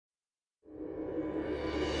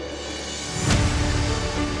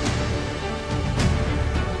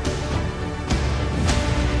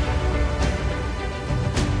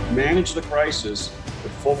manage the crisis,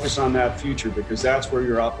 but focus on that future because that's where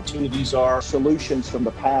your opportunities are. Solutions from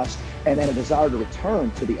the past and then a desire to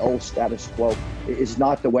return to the old status quo is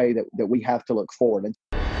not the way that we have to look forward.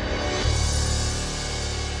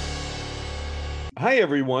 Hi,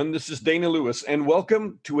 everyone. This is Dana Lewis, and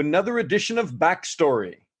welcome to another edition of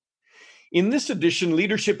Backstory. In this edition,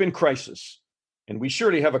 Leadership in Crisis. And we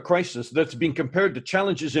surely have a crisis that's being compared to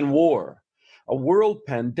challenges in war, a world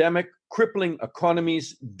pandemic, crippling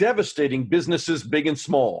economies, devastating businesses big and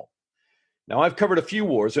small. Now, I've covered a few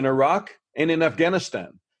wars in Iraq and in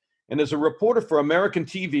Afghanistan. And as a reporter for American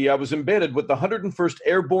TV, I was embedded with the 101st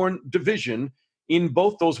Airborne Division in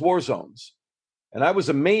both those war zones. And I was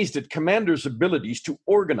amazed at commanders' abilities to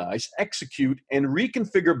organize, execute, and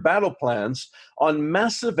reconfigure battle plans on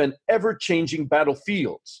massive and ever-changing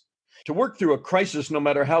battlefields to work through a crisis no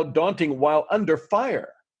matter how daunting while under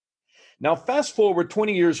fire. Now, fast forward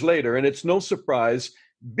 20 years later, and it's no surprise,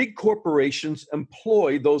 big corporations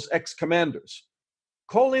employ those ex-commanders.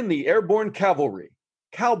 Call in the airborne cavalry,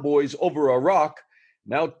 cowboys over Iraq,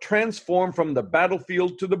 now transform from the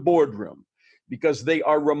battlefield to the boardroom, because they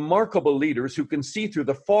are remarkable leaders who can see through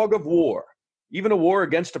the fog of war, even a war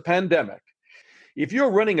against a pandemic. If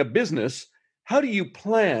you're running a business, how do you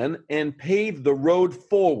plan and pave the road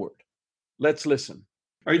forward? Let's listen.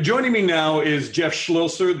 All right, joining me now is Jeff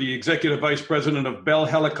Schloesser, the Executive Vice President of Bell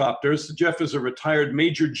Helicopters. Jeff is a retired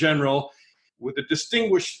Major General with a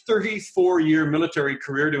distinguished 34-year military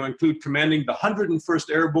career to include commanding the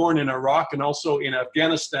 101st Airborne in Iraq and also in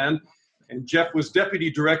Afghanistan. And Jeff was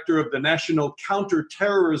Deputy Director of the National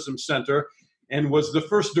Counterterrorism Center and was the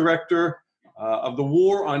first director of the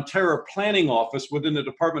War on Terror Planning Office within the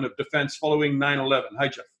Department of Defense following 9/11. Hi,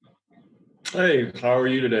 Jeff. Hey, how are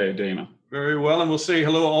you today, Dana? Very well. And we'll say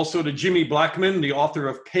hello also to Jimmy Blackmon, the author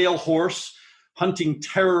of Pale Horse, Hunting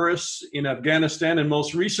Terrorists in Afghanistan, and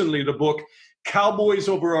most recently the book Cowboys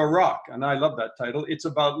Over Iraq. And I love that title. It's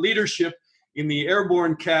about leadership in the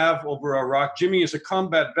airborne cav over Iraq. Jimmy is a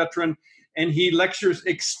combat veteran, and he lectures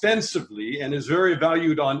extensively and is very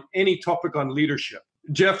valued on any topic on leadership.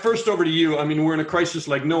 Jeff, first over to you. I mean, we're in a crisis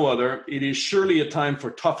like no other. It is surely a time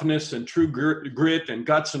for toughness and true grit and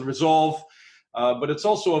guts and resolve, but it's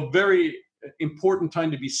also a very important time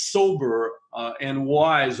to be sober and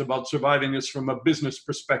wise about surviving this from a business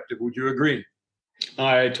perspective. Would you agree?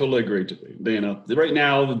 I totally agree, Dana. Right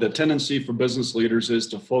now, the tendency for business leaders is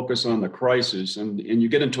to focus on the crisis, and you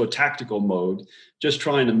get into a tactical mode, just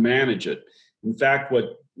trying to manage it. In fact,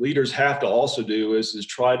 what leaders have to also do is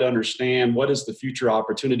try to understand what is the future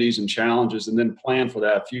opportunities and challenges, and then plan for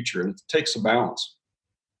that future. And it takes a balance.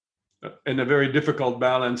 And a very difficult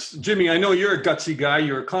balance. Jimmy, I know you're a gutsy guy.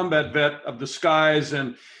 You're a combat vet of the skies.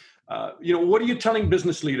 And, what are you telling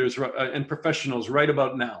business leaders and professionals right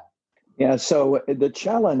about now? Yeah, so the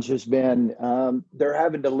challenge has been they're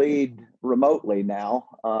having to lead remotely now.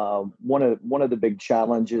 One of the big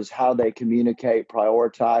challenges is how they communicate,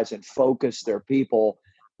 prioritize, and focus their people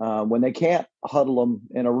when they can't huddle them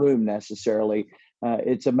in a room necessarily.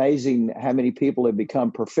 It's amazing how many people have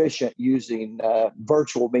become proficient using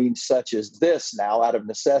virtual means such as this now out of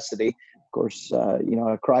necessity. Of course,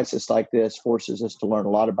 a crisis like this forces us to learn a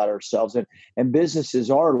lot about ourselves, and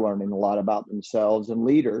businesses are learning a lot about themselves and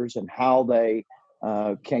leaders and how they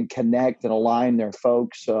can connect and align their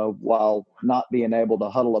folks while not being able to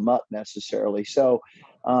huddle them up necessarily. So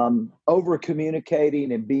over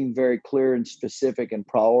communicating and being very clear and specific in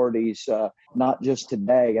priorities, not just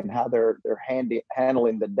today and how they're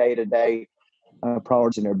handling the day-to-day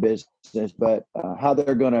priorities in their business, but how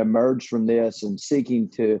they're going to emerge from this and seeking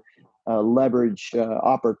to leverage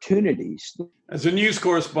opportunities. As a news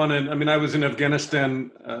correspondent, I mean, I was in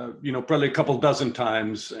Afghanistan, probably a couple dozen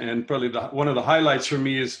times, and probably one of the highlights for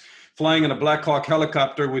me is flying in a Black Hawk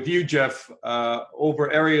helicopter with you, Jeff,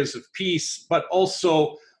 over areas of peace, but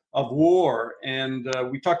also of war. And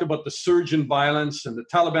we talked about the surge in violence and the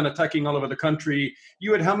Taliban attacking all over the country.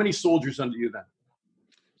 You had how many soldiers under you then?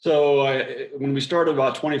 So when we started,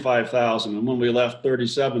 about 25,000, and when we left,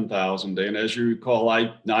 37,000. And as you recall, I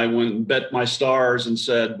went and bet my stars and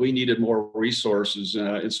said we needed more resources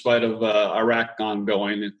in spite of Iraq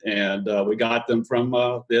ongoing, and we got them from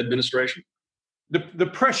the administration. The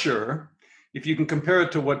pressure, if you can compare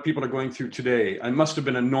it to what people are going through today, it must have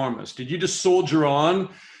been enormous. Did you just soldier on,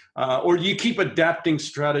 or do you keep adapting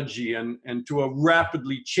strategy and to a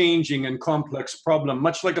rapidly changing and complex problem,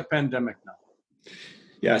 much like a pandemic now?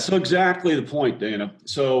 Yeah, so exactly the point, Dana.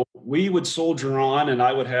 So we would soldier on, and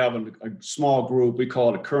I would have a small group, we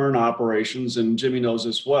call it current operations, and Jimmy knows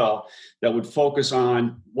this well, that would focus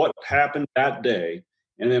on what happened that day,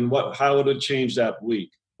 and then how would it change that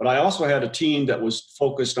week. But I also had a team that was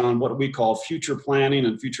focused on what we call future planning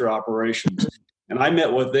and future operations. And I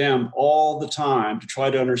met with them all the time to try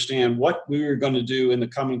to understand what we were going to do in the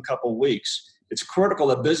coming couple of weeks. It's critical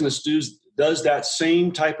that business does that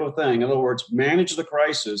same type of thing. In other words, manage the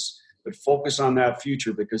crisis, but focus on that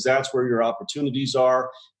future, because that's where your opportunities are.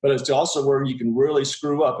 But it's also where you can really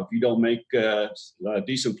screw up if you don't make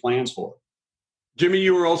decent plans for it. Jimmy,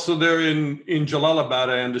 you were also there in Jalalabad,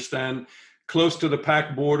 I understand, close to the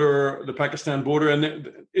Pakistan border.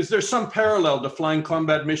 And is there some parallel to flying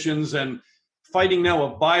combat missions and fighting now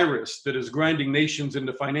a virus that is grinding nations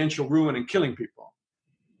into financial ruin and killing people?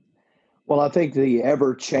 Well, I think the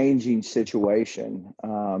ever-changing situation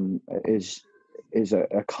is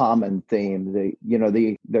a common theme.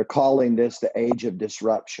 They're calling this the age of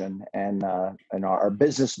disruption, and our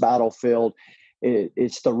business battlefield.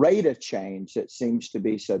 It's the rate of change that seems to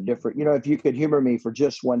be so different. If you could humor me for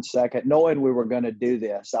just 1 second, knowing we were going to do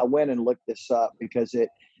this, I went and looked this up because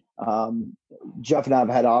Jeff and I have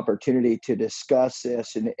had an opportunity to discuss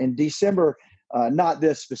this in December, not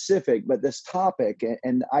this specific, but this topic.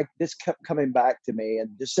 And this kept coming back to me in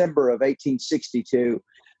December of 1862.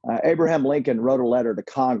 Abraham Lincoln wrote a letter to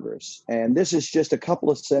Congress, and this is just a couple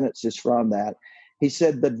of sentences from that. He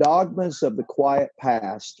said, "The dogmas of the quiet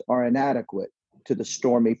past are inadequate to the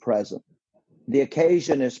stormy present. The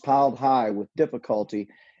occasion is piled high with difficulty,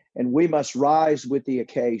 and we must rise with the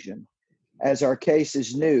occasion. As our case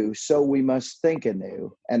is new, so we must think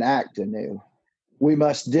anew and act anew. We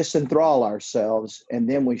must disenthrall ourselves, and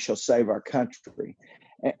then we shall save our country."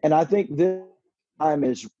 And I think this time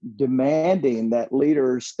is demanding that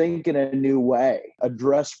leaders think in a new way,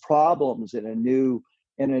 address problems in a new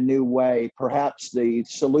way, perhaps the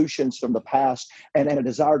solutions from the past and a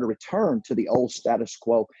desire to return to the old status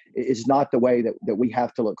quo is not the way that we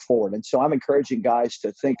have to look forward. And so I'm encouraging guys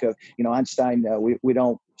to think of, Einstein, we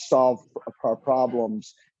don't solve our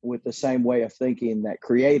problems with the same way of thinking that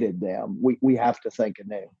created them. We have to think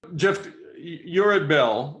anew. Jeff, you're at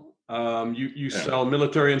Bell. You sell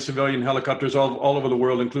military and civilian helicopters all over the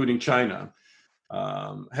world, including China.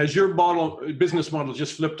 Has your business model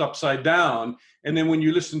just flipped upside down? And then when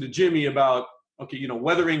you listen to Jimmy about,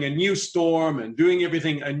 weathering a new storm and doing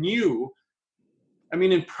everything anew, I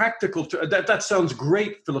mean, in practical that sounds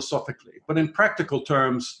great philosophically, but in practical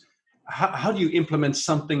terms, how do you implement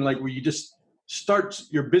something like where you just start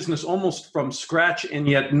your business almost from scratch and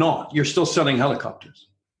yet not? You're still selling helicopters.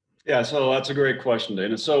 Yeah, so that's a great question,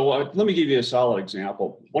 Dana. So let me give you a solid example.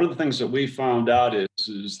 One of the things that we found out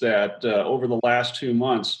is that over the last 2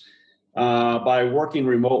 months, by working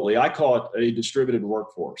remotely, I call it a distributed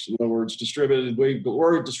workforce. In other words,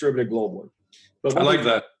 we're distributed globally. But I like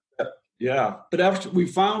that. Yeah, but after we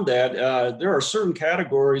found that there are certain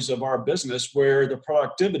categories of our business where the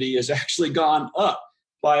productivity has actually gone up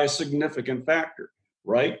by a significant factor,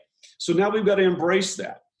 right? So now we've got to embrace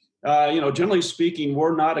that. Generally speaking,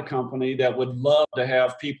 we're not a company that would love to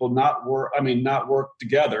have people not work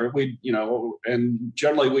together. And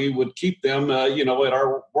generally we would keep them, at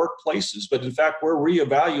our workplaces. But in fact, we're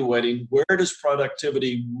reevaluating where does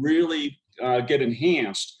productivity really get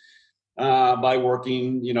enhanced by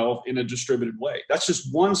working, in a distributed way. That's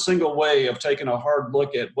just one single way of taking a hard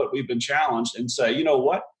look at what we've been challenged and say, you know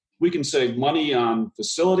what? We can save money on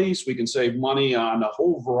facilities. We can save money on a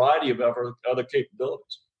whole variety of other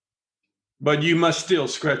capabilities. But you must still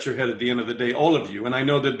scratch your head at the end of the day, all of you. And I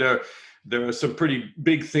know that there are some pretty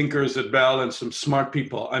big thinkers at Bell and some smart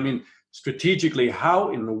people. I mean, strategically, how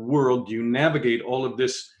in the world do you navigate all of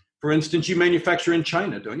this? For instance, you manufacture in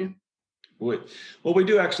China, don't you? We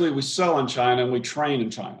do actually. We sell in China and we train in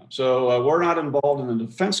China. So we're not involved in the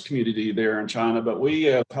defense community there in China, but we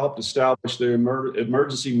have helped establish the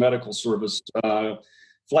emergency medical service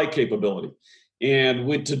flight capability.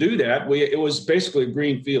 And to do that, it was basically a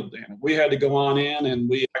green field, Dan. We had to go on in and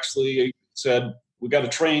we actually said, we got to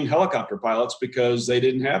train helicopter pilots because they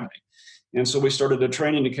didn't have any. And so we started a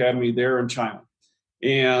training academy there in China.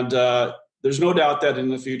 And there's no doubt that in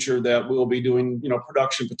the future that we'll be doing,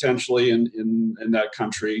 production potentially in that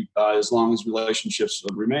country as long as relationships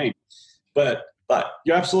remain. But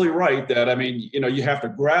you're absolutely right that, you have to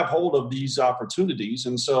grab hold of these opportunities.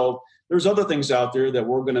 And so there's other things out there that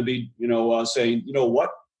we're going to be, saying, what,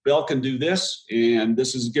 Bell can do this, and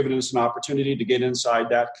this is giving us an opportunity to get inside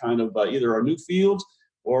that kind of either a new field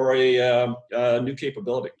or a new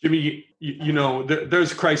capability. Jimmy,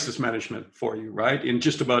 there's crisis management for you, right? In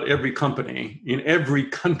just about every company, in every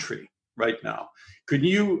country right now. Could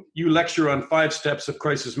you lecture on 5 steps of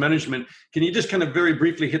crisis management? Can you just kind of very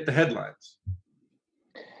briefly hit the headlines?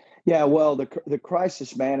 Yeah, well, the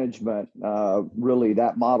crisis management, really,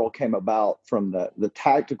 that model came about from the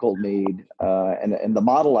tactical need, and the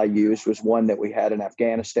model I used was one that we had in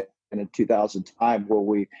Afghanistan in 2005, where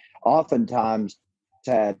we oftentimes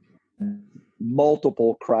had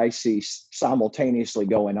multiple crises simultaneously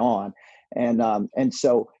going on, and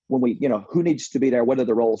so when we, who needs to be there, what are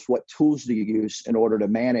the roles, what tools do you use in order to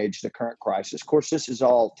manage the current crisis? Of course, this is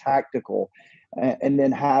all tactical. And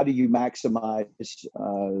then how do you maximize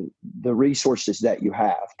the resources that you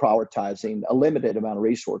have, prioritizing a limited amount of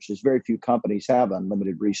resources? Very few companies have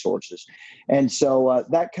unlimited resources. And so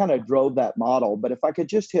that kind of drove that model. But if I could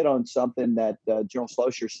just hit on something that General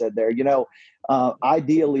Schloesser said there,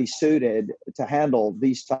 ideally suited to handle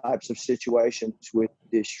these types of situations with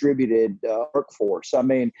distributed workforce. I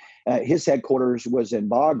mean, his headquarters was in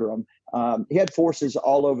Bagram. He had forces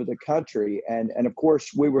all over the country. And of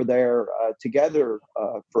course, we were there together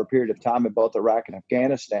for a period of time in both Iraq and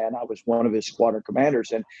Afghanistan. I was one of his squadron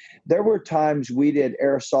commanders. And there were times we did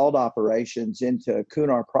air assault operations into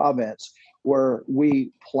Kunar province where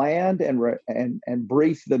we planned and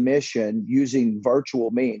briefed the mission using virtual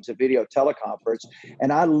means, a video teleconference.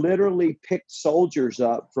 And I literally picked soldiers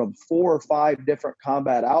up from 4 or 5 different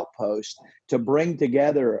combat outposts to bring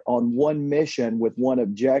together on one mission with one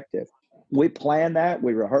objective. We planned that,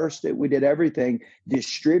 we rehearsed it, we did everything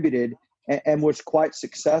distributed, and was quite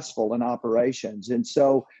successful in operations. And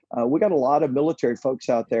so we got a lot of military folks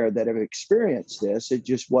out there that have experienced this. It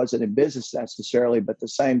just wasn't in business necessarily, but the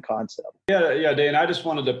same concept. Yeah, Dane, I just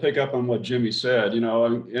wanted to pick up on what Jimmy said.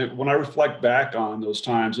 When I reflect back on those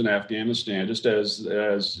times in Afghanistan, just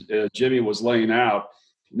as Jimmy was laying out,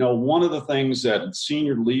 one of the things that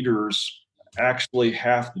senior leaders actually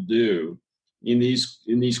have to do in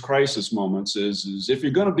these crisis moments is if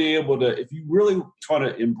you're going to be able to, if you really try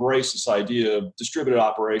to embrace this idea of distributed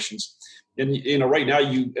operations, and right now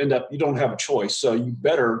you don't have a choice, so you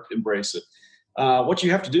better embrace it. What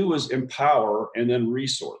you have to do is empower and then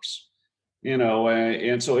resource. And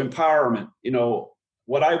so empowerment.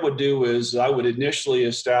 What I would do is I would initially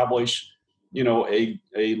establish,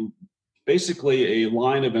 basically a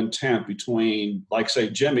line of intent between, like, say,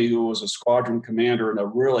 Jimmy, who was a squadron commander in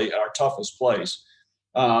our toughest place.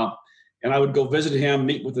 And I would go visit him,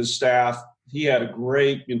 meet with his staff. He had a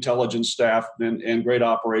great intelligence staff and great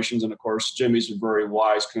operations. And of course, Jimmy's a very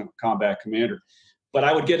wise combat commander. But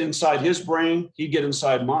I would get inside his brain, he'd get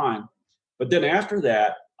inside mine. But then after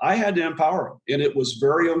that, I had to empower him. And it was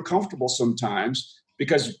very uncomfortable sometimes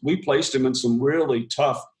because we placed him in some really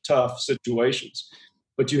tough situations.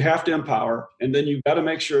 But you have to empower, and then you've got to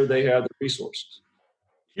make sure they have the resources.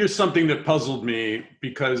 Here's something that puzzled me,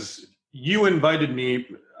 because you invited me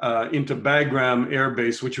into Bagram Air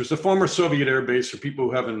Base, which was a former Soviet air base. For people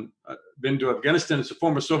who haven't been to Afghanistan, it's a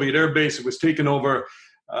former Soviet air base. It was taken over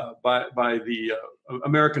by the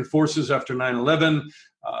American forces after 9/11.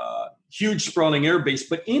 Huge sprawling air base,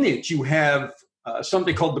 but in it you have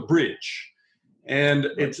something called the bridge. And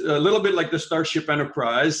it's a little bit like the Starship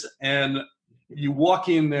Enterprise. And you walk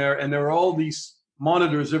in there and there are all these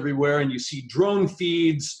monitors everywhere, and you see drone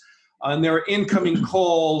feeds, and there are incoming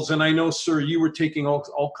calls. And I know, sir, you were taking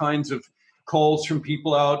all kinds of calls from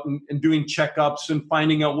people out and doing checkups and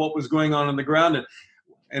finding out what was going on the ground.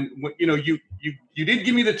 And you did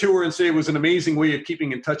give me the tour and say it was an amazing way of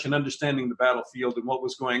keeping in touch and understanding the battlefield and what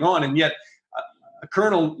was going on. And yet a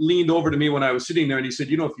colonel leaned over to me when I was sitting there and he said,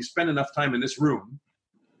 if you spend enough time in this room,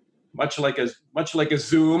 much like a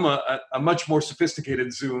Zoom, a much more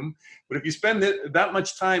sophisticated Zoom, but if you spend that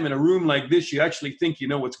much time in a room like this, you actually think you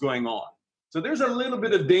know what's going on. So there's a little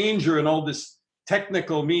bit of danger in all this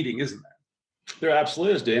technical meeting, isn't there? There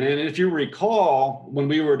absolutely is, Dan. And if you recall, when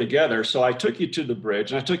we were together, so I took you to the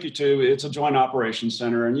bridge, and I took you it's a joint operations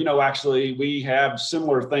center. And, actually we have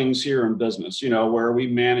similar things here in business, where we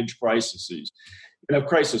manage crises,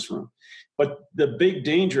 crisis room. But the big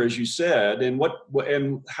danger, as you said, and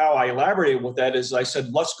how I elaborated with that is I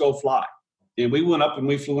said, let's go fly. And we went up and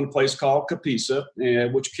we flew in a place called Kapisa,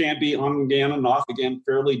 which can be on again and off again,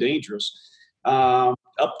 fairly dangerous.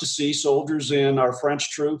 Up to see soldiers in our French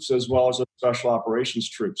troops as well as our special operations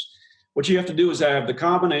troops. What you have to do is have the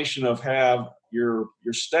combination of have your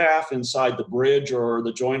staff inside the bridge or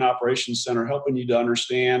the Joint Operations Center helping you to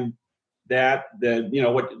understand that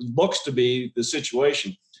what looks to be the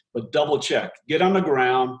situation, but double check, get on the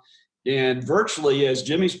ground. And virtually, as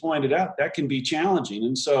Jimmy's pointed out, that can be challenging.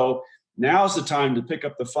 And so now's the time to pick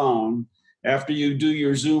up the phone after you do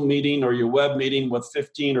your Zoom meeting or your web meeting with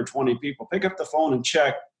 15 or 20 people. Pick up the phone and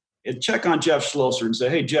check on Jeff Schloesser and say,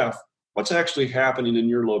 hey, Jeff, what's actually happening in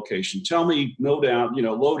your location? Tell me, low down,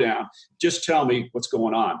 just tell me what's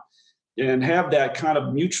going on. and have that kind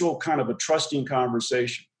of mutual kind of a trusting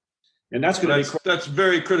conversation. And that's going to be that's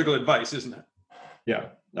very critical advice, isn't it? Yeah.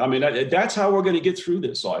 I mean, that's how we're going to get through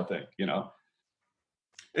this, I think,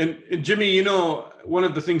 And Jimmy, one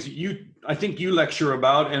of the things that I think you lecture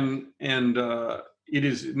about, and it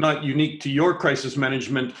is not unique to your crisis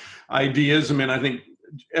management ideas. I mean, I think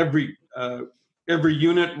every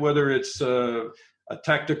unit, whether it's a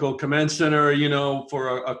tactical command center,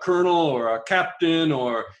 for a colonel or a captain,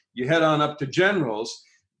 or you head on up to generals,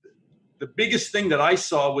 the biggest thing that I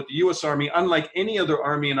saw with the U.S. Army, unlike any other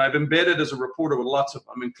army, and I've embedded as a reporter with lots of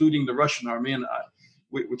them, including the Russian Army,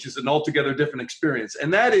 which is an altogether different experience,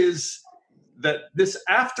 and that is that this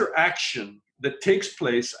after action that takes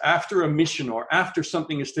place after a mission or after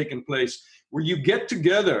something has taken place, where you get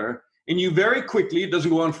together and you very quickly, it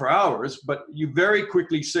doesn't go on for hours, but you very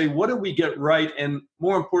quickly say, what do we get right? And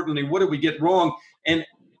more importantly, what do we get wrong? And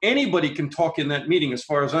anybody can talk in that meeting, as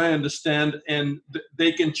far as I understand, and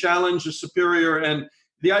they can challenge a superior. And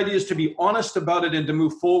the idea is to be honest about it and to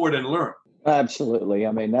move forward and learn. Absolutely.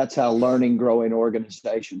 I mean, that's how learning, growing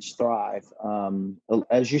organizations thrive.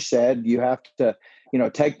 As you said, you have to,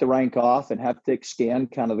 take the rank off and have thick skin,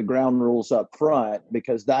 kind of the ground rules up front,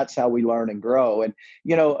 because that's how we learn and grow. And,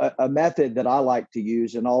 a method that I like to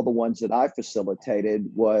use, and all the ones that I facilitated,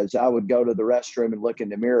 was I would go to the restroom and look in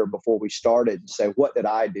the mirror before we started and say, what did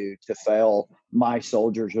I do to fail my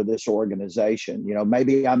soldiers or this organization?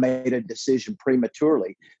 Maybe I made a decision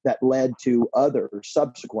prematurely that led to other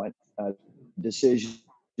subsequent decisions,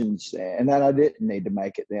 and that I didn't need to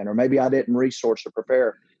make it then, or maybe I didn't resource or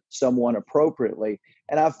prepare someone appropriately.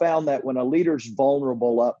 And I found that when a leader's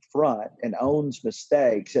vulnerable up front and owns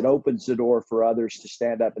mistakes, it opens the door for others to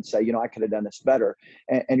stand up and say, I could have done this better.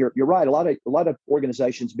 And you're right. A lot of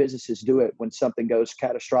organizations, businesses do it when something goes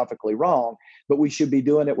catastrophically wrong, but we should be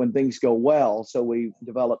doing it when things go well. So we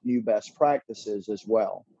develop new best practices as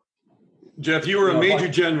well. Jeff, you were a major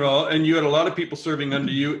general and you had a lot of people serving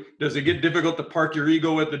under you. Does it get difficult to park your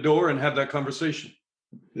ego at the door and have that conversation?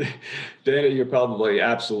 Dana, you're probably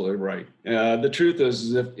absolutely right. The truth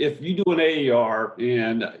is, if you do an AER,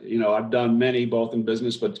 and I've done many, both in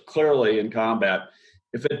business, but clearly in combat,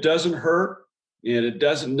 if it doesn't hurt and it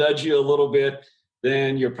doesn't nudge you a little bit,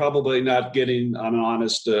 then you're probably not getting an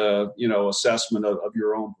honest, assessment of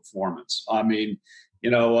your own performance. I mean,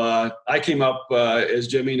 I came up, as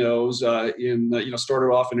Jimmy knows,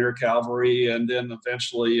 started off in Air Cavalry, and then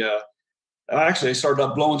eventually, I started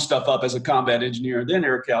up blowing stuff up as a combat engineer, then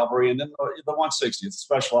Air Cavalry, and then the 160th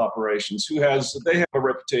Special Operations, they have a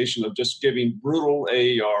reputation of just giving brutal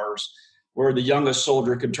AERs, where the youngest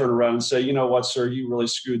soldier can turn around and say, you know what, sir, you really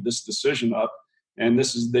screwed this decision up, and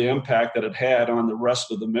this is the impact that it had on the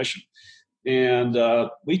rest of the mission. And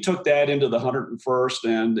we took that into the 101st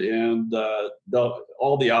and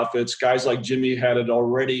all the outfits. Guys like Jimmy had it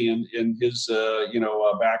already in his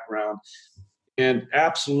background. And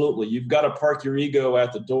absolutely, you've got to park your ego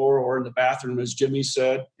at the door or in the bathroom, as Jimmy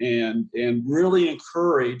said, and really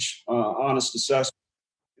encourage honest assessment.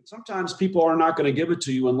 And sometimes people are not going to give it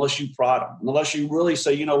to you unless you prod them, unless you really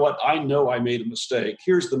say, you know what, I know I made a mistake.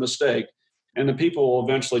 Here's the mistake. And the people will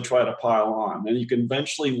eventually try to pile on. And you can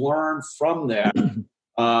eventually learn from that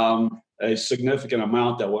a significant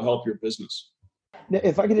amount that will help your business.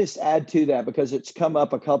 If I could just add to that, because it's come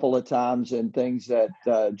up a couple of times in things that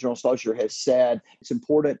General Schloesser has said, it's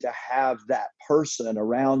important to have that person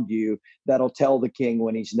around you that'll tell the king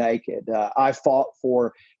when he's naked. I fought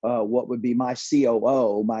for what would be my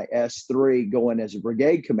COO, my S3, going as a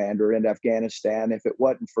brigade commander in Afghanistan. If it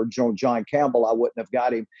wasn't for General John Campbell, I wouldn't have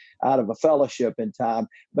got him out of a fellowship in time.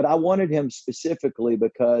 But I wanted him specifically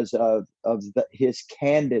because of his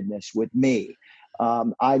candidness with me.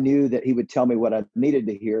 I knew that he would tell me what I needed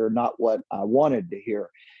to hear, not what I wanted to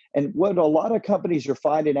hear. And what a lot of companies are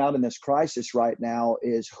finding out in this crisis right now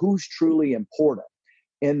is who's truly important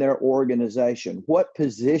in their organization, what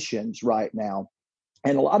positions right now.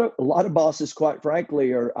 And a lot of bosses, quite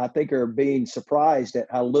frankly, I think are being surprised at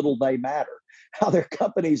how little they matter, how their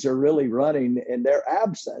companies are really running in their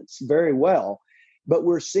absence very well. But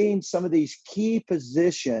we're seeing some of these key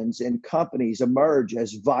positions in companies emerge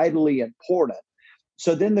as vitally important.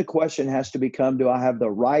 So then the question has to become, do I have the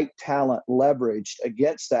right talent leveraged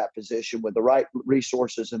against that position with the right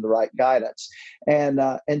resources and the right guidance? And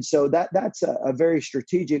so that's a very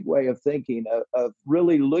strategic way of thinking, of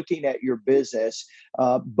really looking at your business,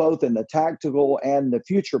 both in the tactical and the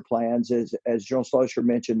future plans, as General Schloesser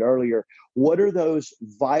mentioned earlier. What are those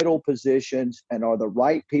vital positions, and are the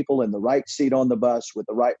right people in the right seat on the bus with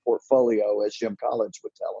the right portfolio, as Jim Collins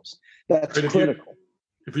would tell us? That's critical.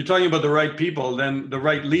 If you're talking about the right people, then the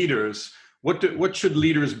right leaders What should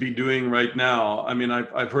leaders be doing right now? I mean,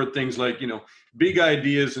 I've heard things like, big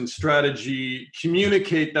ideas and strategy,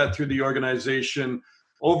 communicate that through the organization,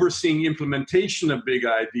 overseeing implementation of big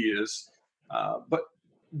ideas. But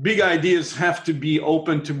big ideas have to be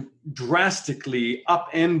open to drastically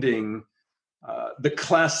upending the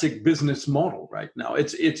classic business model right now.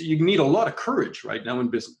 It's you need a lot of courage right now in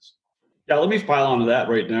business. Yeah, let me pile onto that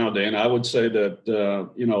right now, Dan. I would say that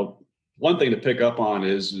one thing to pick up on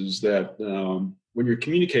is that when you're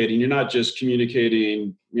communicating, you're not just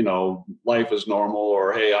communicating, life is normal,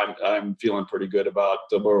 or hey, I'm feeling pretty good about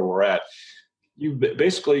where we're at. You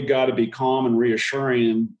basically got to be calm and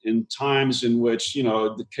reassuring in times in which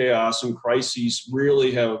the chaos and crises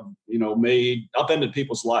really have upended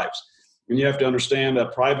people's lives. And you have to understand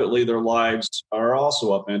that privately their lives are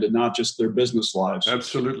also upended, not just their business lives.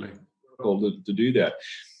 Absolutely. To do that.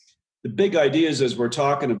 The big ideas, as we're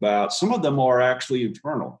talking about, some of them are actually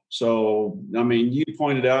internal. So, I mean, you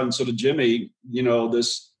pointed out, and so did Jimmy,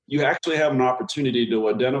 you actually have an opportunity to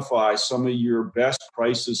identify some of your best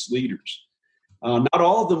crisis leaders. Not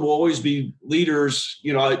all of them will always be leaders.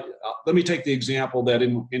 Let me take the example that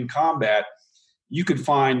in combat, you could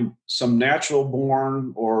find some natural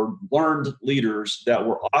born or learned leaders that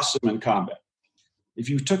were awesome in combat. If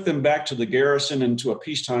you took them back to the garrison and to a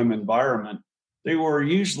peacetime environment, they were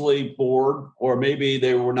usually bored, or maybe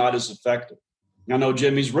they were not as effective. I know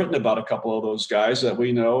Jimmy's written about a couple of those guys that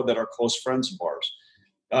we know that are close friends of ours.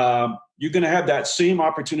 You're going to have that same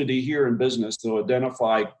opportunity here in business to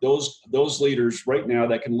identify those leaders right now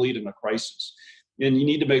that can lead in a crisis. And you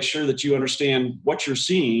need to make sure that you understand what you're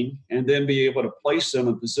seeing and then be able to place them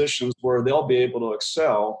in positions where they'll be able to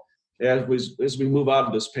excel as we move out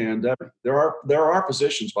of this pandemic. There are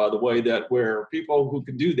positions, by the way, where people who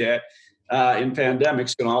can do that in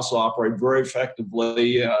pandemics can also operate very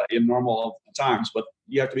effectively in normal times, but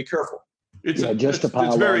you have to be careful. It's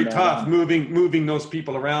very tough moving those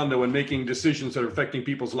people around, though, and making decisions that are affecting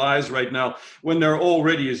people's lives right now when they're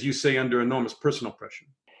already, as you say, under enormous personal pressure.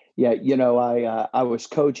 Yeah, I was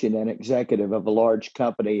coaching an executive of a large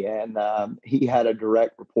company, and he had a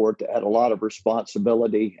direct report that had a lot of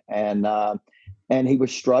responsibility, and he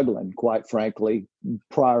was struggling, quite frankly,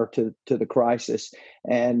 prior to the crisis.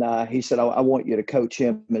 And he said, I want you to coach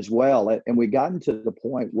him as well. And we gotten to the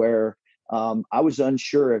point where I was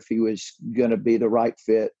unsure if he was going to be the right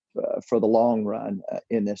fit for the long run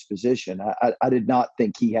in this position. I did not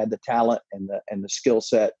think he had the talent and the skill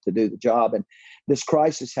set to do the job. And this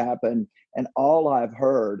crisis happened, and all I've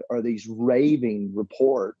heard are these raving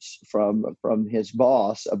reports from his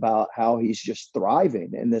boss about how he's just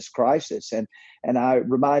thriving in this crisis. And I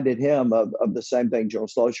reminded him of the same thing Joel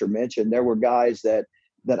Schloesser mentioned. There were guys that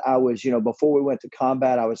I was, before we went to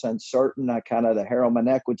combat, I was uncertain. The hair on my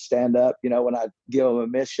neck would stand up, when I give them a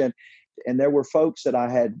mission. And there were folks that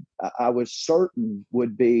I was certain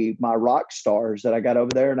would be my rock stars that I got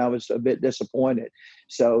over there, and I was a bit disappointed.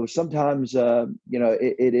 So sometimes,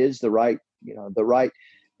 it is the right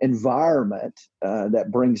environment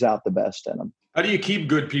that brings out the best in them. How do you keep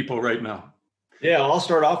good people right now? Yeah, I'll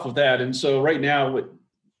start off with that. And so right now,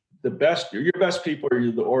 your best people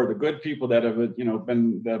or the good people that have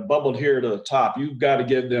been bubbled here to the top, you've got to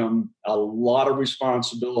give them a lot of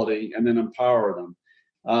responsibility and then empower them.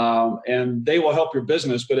 And they will help your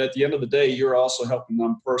business, but at the end of the day, you're also helping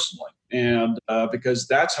them personally, and because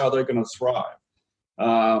that's how they're going to thrive.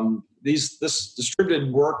 This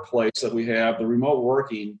distributed workplace that we have, the remote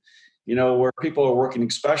working, where people are working,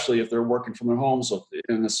 especially if they're working from their homes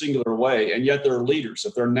in a singular way, and yet they're leaders.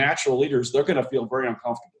 If they're natural leaders, they're going to feel very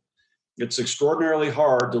uncomfortable. It's extraordinarily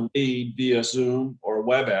hard to lead via Zoom or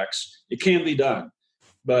WebEx. It can be done.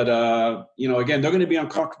 But, again, they're going to be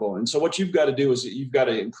uncomfortable. And so what you've got to do is you've got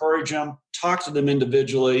to encourage them, talk to them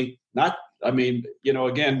individually.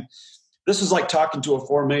 Again, this is like talking to a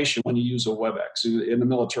formation when you use a WebEx in the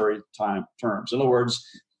military terms. In other words,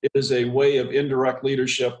 it is a way of indirect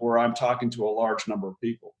leadership where I'm talking to a large number of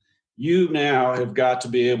people. You now have got to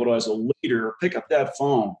be able to, as a leader, pick up that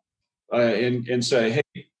phone and say,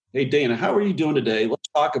 Hey, Dana, how are you doing today? Let's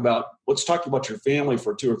talk about your family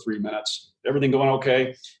for 2 or 3 minutes. Everything going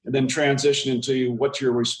okay? And then transition into what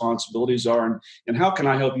your responsibilities are and how can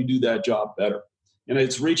I help you do that job better? And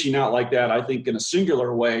it's reaching out like that, I think, in a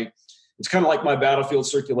singular way. It's kind of like my battlefield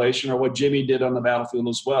circulation or what Jimmy did on the battlefield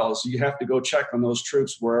as well. So you have to go check on those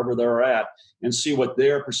troops wherever they're at and see what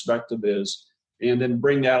their perspective is and then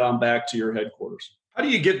bring that on back to your headquarters. How do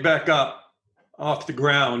you get back up off the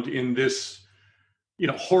ground in this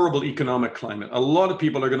horrible economic climate? A lot of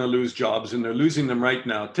people are going to lose jobs, and they're losing them right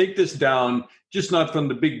now. Take this down, just not from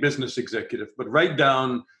the big business executive, but right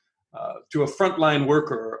down to a frontline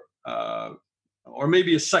worker. or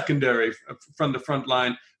maybe a secondary from the front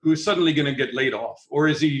line who is suddenly going to get laid off, or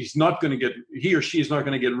he or she is not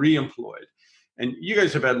going to get reemployed. And you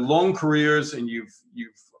guys have had long careers, and you've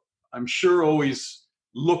I'm sure always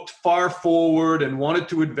looked far forward and wanted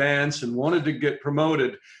to advance and wanted to get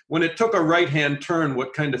promoted. When it took a right-hand turn,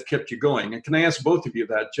 what kind of kept you going? And can I ask both of you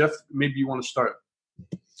that? Jeff, maybe you want to start.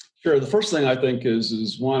 Sure. The first thing I think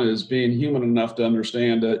is being human enough to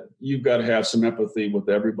understand that you've got to have some empathy with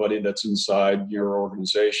everybody that's inside your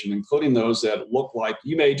organization, including those that look like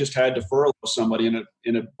you may just had to furlough somebody and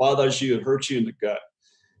it bothers you, it hurts you in the gut.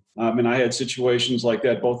 And I had situations like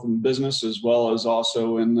that both in business as well as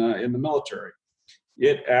also in the military.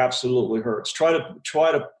 It absolutely hurts. Try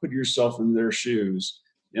to put yourself in their shoes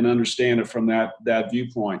and understand it from that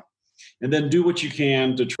viewpoint, and then do what you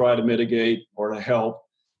can to try to mitigate or to help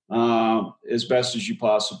as best as you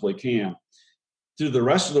possibly can. To the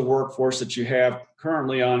rest of the workforce that you have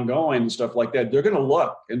currently ongoing and stuff like that, they're going to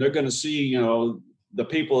look and they're going to see, the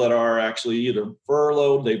people that are actually either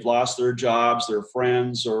furloughed, they've lost their jobs, their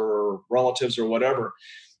friends or relatives or whatever,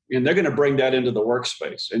 and they're going to bring that into the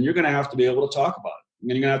workspace. And you're going to have to be able to talk about it. And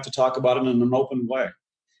you're going to have to talk about it in an open way.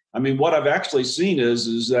 I mean, what I've actually seen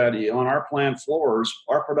is that on our plant floors,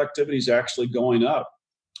 our productivity is actually going up.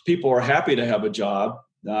 People are happy to have a job.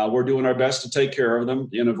 We're doing our best to take care of them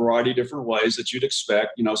in a variety of different ways that you'd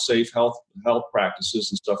expect, safe health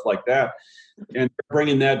practices and stuff like that. And they're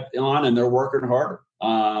bringing that on and they're working harder.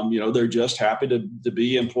 They're just happy to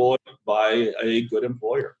be employed by a good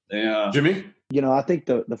employer. Jimmy? I think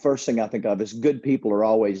the first thing I think of is good people are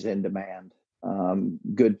always in demand.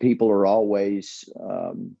 Good people are always,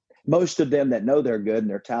 most of them that know they're good and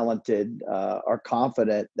they're talented are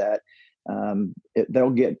confident that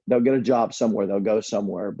they'll get a job somewhere, they'll go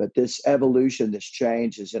somewhere. But this evolution, this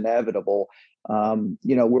change is inevitable.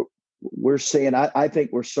 We're seeing, I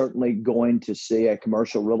think we're certainly going to see a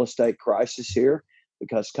commercial real estate crisis here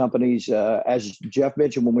because companies, as Jeff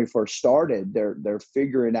mentioned when we first started, they're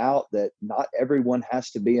figuring out that not everyone has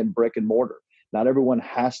to be in brick and mortar. Not everyone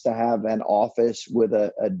has to have an office with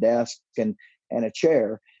a desk and a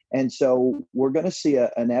chair. And so we're going to see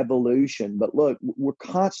an evolution. But look, we're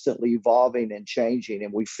constantly evolving and changing,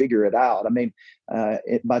 and we figure it out. I mean,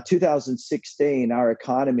 by 2016, our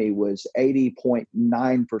economy was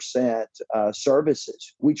 80.9%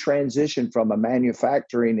 services. We transitioned from a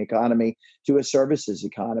manufacturing economy to a services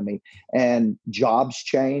economy. And jobs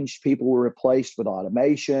changed. People were replaced with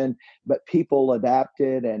automation, but people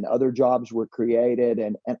adapted and other jobs were created.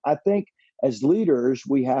 And I think as leaders,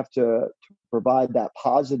 we have to provide that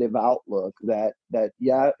positive outlook that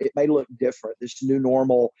it may look different. This new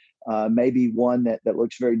normal may be one that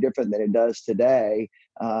looks very different than it does today.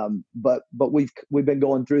 But we've been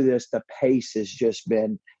going through this. The pace has just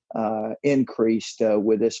been increased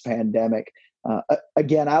with this pandemic.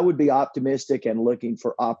 Again, I would be optimistic and looking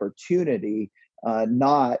for opportunity,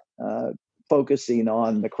 not focusing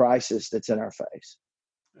on the crisis that's in our face.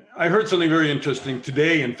 I heard something very interesting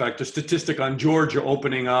today, in fact, a statistic on Georgia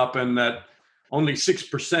opening up and that only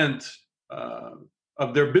 6%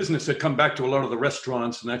 of their business had come back to a lot of the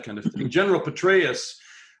restaurants and that kind of thing. General Petraeus,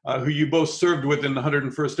 who you both served with in the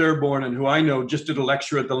 101st Airborne and who I know just did a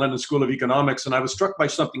lecture at the London School of Economics, and I was struck by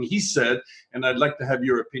something he said, and I'd like to have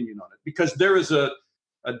your opinion on it, because there is a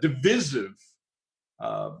divisive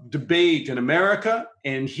debate in America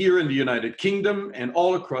and here in the United Kingdom and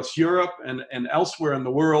all across Europe and elsewhere in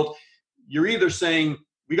the world. You're either saying,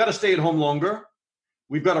 we got to stay at home longer,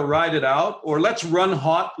 we've got to ride it out, or let's run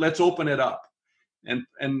hot, let's open it up. And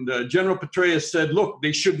General Petraeus said, look,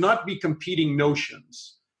 they should not be competing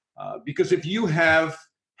notions. Because if you have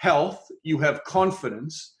health, you have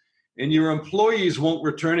confidence, and your employees won't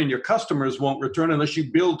return and your customers won't return unless you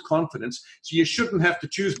build confidence. So you shouldn't have to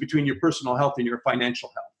choose between your personal health and your financial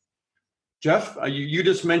health. Jeff, you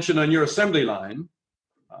just mentioned on your assembly line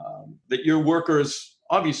that your workers,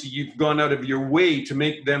 obviously you've gone out of your way to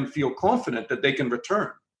make them feel confident that they can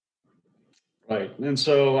return. Right. And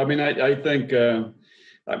so, I mean, I think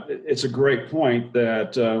it's a great point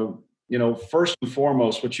that, first and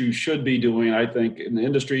foremost, what you should be doing, I think, in the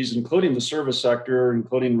industries, including the service sector,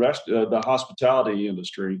 including the hospitality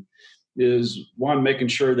industry, is one, making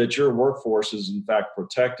sure that your workforce is in fact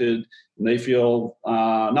protected and they feel,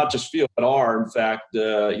 not just feel, but are in fact,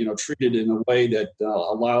 treated in a way that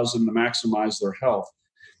allows them to maximize their health.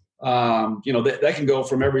 That can go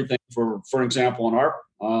from everything for example, on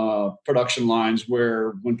our production lines,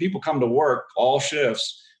 where when people come to work, all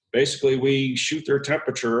shifts, basically we shoot their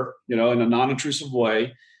temperature, in a non-intrusive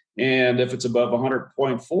way. And if it's above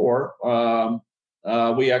 100.4,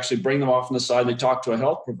 We actually bring them off on the side. They talk to a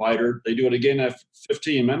health provider. They do it again after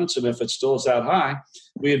 15 minutes. And if it still is that high,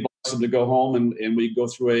 we advise them to go home and we go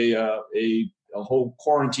through a whole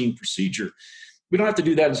quarantine procedure. We don't have to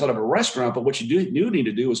do that inside of a restaurant, but what you do need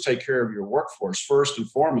to do is take care of your workforce first and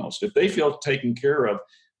foremost. If they feel taken care of,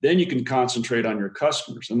 then you can concentrate on your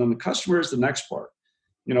customers. And then the customer is the next part.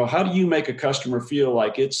 How do you make a customer feel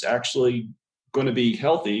like it's actually going to be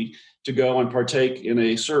healthy to go and partake in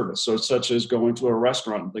a service, so such as going to a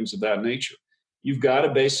restaurant and things of that nature? You've got to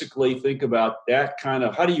basically think about that kind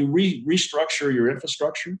of, how do you restructure your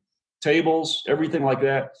infrastructure, tables, everything like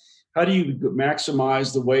that? How do you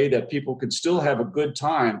maximize the way that people can still have a good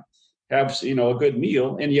time, have a good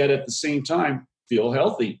meal, and yet at the same time feel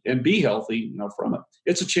healthy and be healthy from it?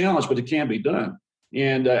 It's a challenge, but it can be done.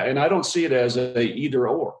 And I don't see it as a either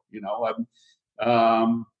or.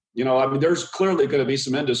 There's clearly going to be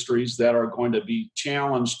some industries that are going to be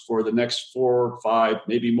challenged for the next 4, 5,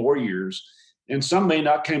 maybe more years. And some may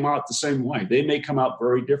not come out the same way. They may come out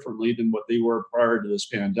very differently than what they were prior to this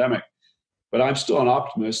pandemic. But I'm still an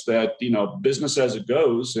optimist that, business as it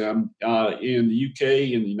goes in the UK,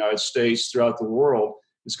 in the United States, throughout the world,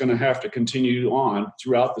 is going to have to continue on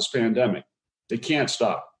throughout this pandemic. They can't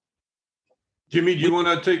stop. Jimmy, do you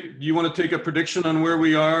want to take a prediction on where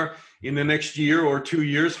we are in the next year or 2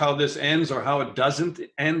 years, how this ends or how it doesn't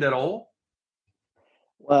end at all?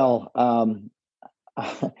 Well,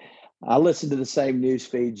 I listen to the same news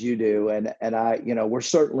feeds you do, and we're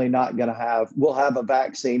certainly not going to we'll have a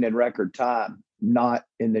vaccine in record time, not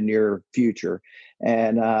in the near future.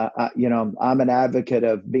 And I'm an advocate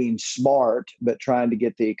of being smart, but trying to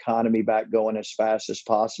get the economy back going as fast as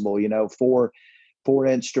possible. Four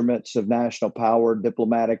instruments of national power: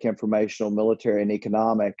 diplomatic, informational, military, and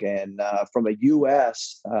economic. And from a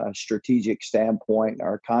U.S. Strategic standpoint,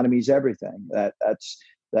 our economy is everything.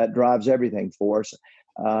 That drives everything for us.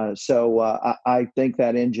 So I think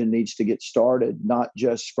that engine needs to get started, not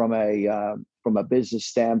just from a business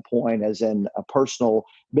standpoint, as in a personal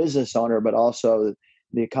business owner, but also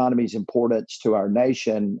the economy's importance to our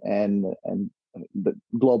nation and the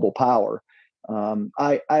global power.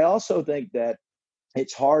 I also think that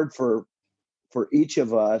it's hard for each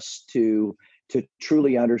of us to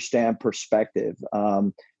truly understand perspective.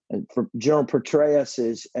 And for General Petraeus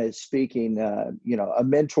is speaking, a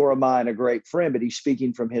mentor of mine, a great friend, but he's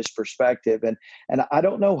speaking from his perspective. And I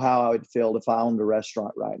don't know how I would feel if I owned a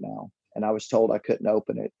restaurant right now and I was told I couldn't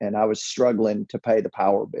open it and I was struggling to pay the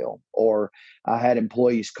power bill, or I had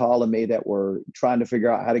employees calling me that were trying to figure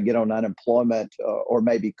out how to get on unemployment or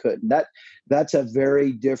maybe couldn't. That's a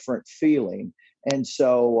very different feeling. And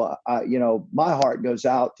so, my heart goes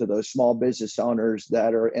out to those small business owners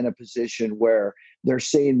that are in a position where they're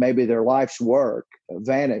seeing maybe their life's work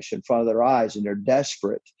vanish in front of their eyes, and they're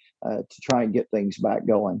desperate to try and get things back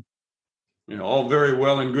going. All very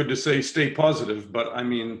well and good to say stay positive, but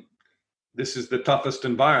this is the toughest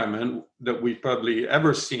environment that we've probably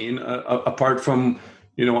ever seen, apart from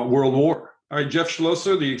a world war. All right, Jeff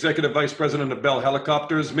Schloesser, the Executive Vice President of Bell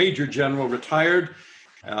Helicopters, Major General, retired.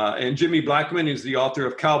 And Jimmy Blackmon is the author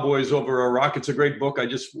of Cowboys Over Iraq. It's a great book. I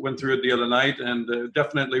just went through it the other night, and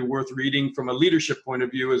definitely worth reading from a leadership point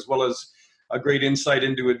of view, as well as a great insight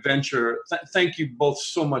into adventure. Thank you both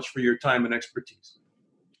so much for your time and expertise.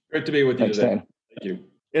 Great to be with you today. Dan. Thank you.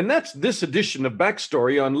 And that's this edition of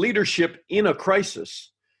Backstory on Leadership in a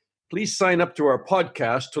Crisis. Please sign up to our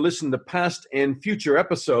podcast to listen to past and future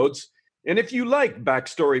episodes. And if you like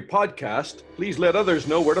Backstory Podcast, please let others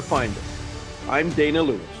know where to find it. I'm Dana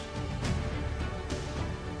Lewis.